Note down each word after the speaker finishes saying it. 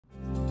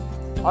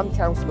I'm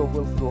Councillor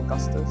Wilford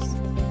Augustus,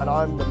 and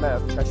I'm the Mayor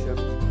of Chesham,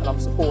 and I'm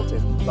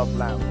supporting Love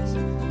Lowndes.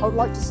 I would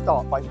like to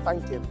start by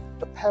thanking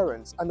the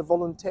parents and the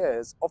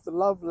volunteers of the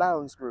Love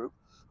Lowndes group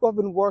who have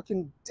been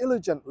working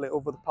diligently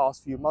over the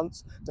past few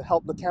months to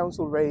help the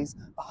council raise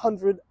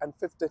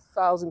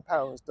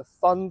 £150,000 to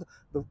fund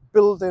the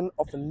building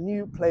of a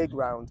new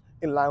playground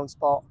in Lowndes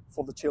Park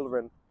for the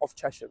children of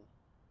Chesham.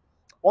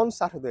 On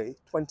Saturday,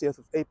 20th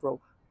of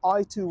April,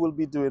 I too will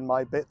be doing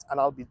my bit, and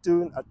I'll be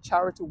doing a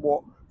charity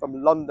walk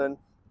from London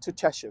to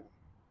Chesham.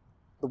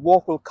 The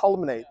walk will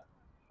culminate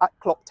at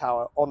Clock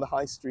Tower on the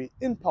High Street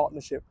in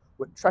partnership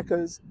with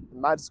Trekkers,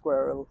 Mad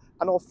Squirrel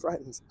and our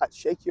friends at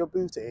Shake Your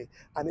Booty,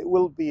 and it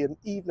will be an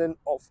evening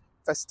of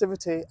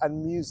festivity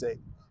and music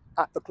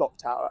at the Clock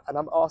Tower, and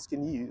I'm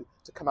asking you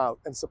to come out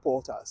and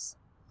support us.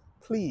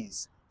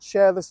 Please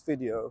share this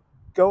video,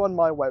 go on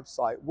my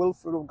website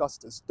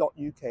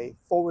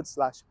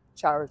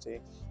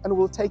wilfordaugustus.uk/charity, and it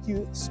will take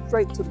you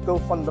straight to the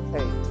GoFundMe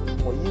page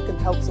where you can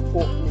help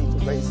support me to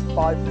raise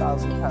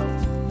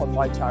 £5,000 on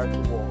my charity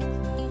walk.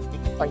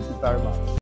 Thank you very much.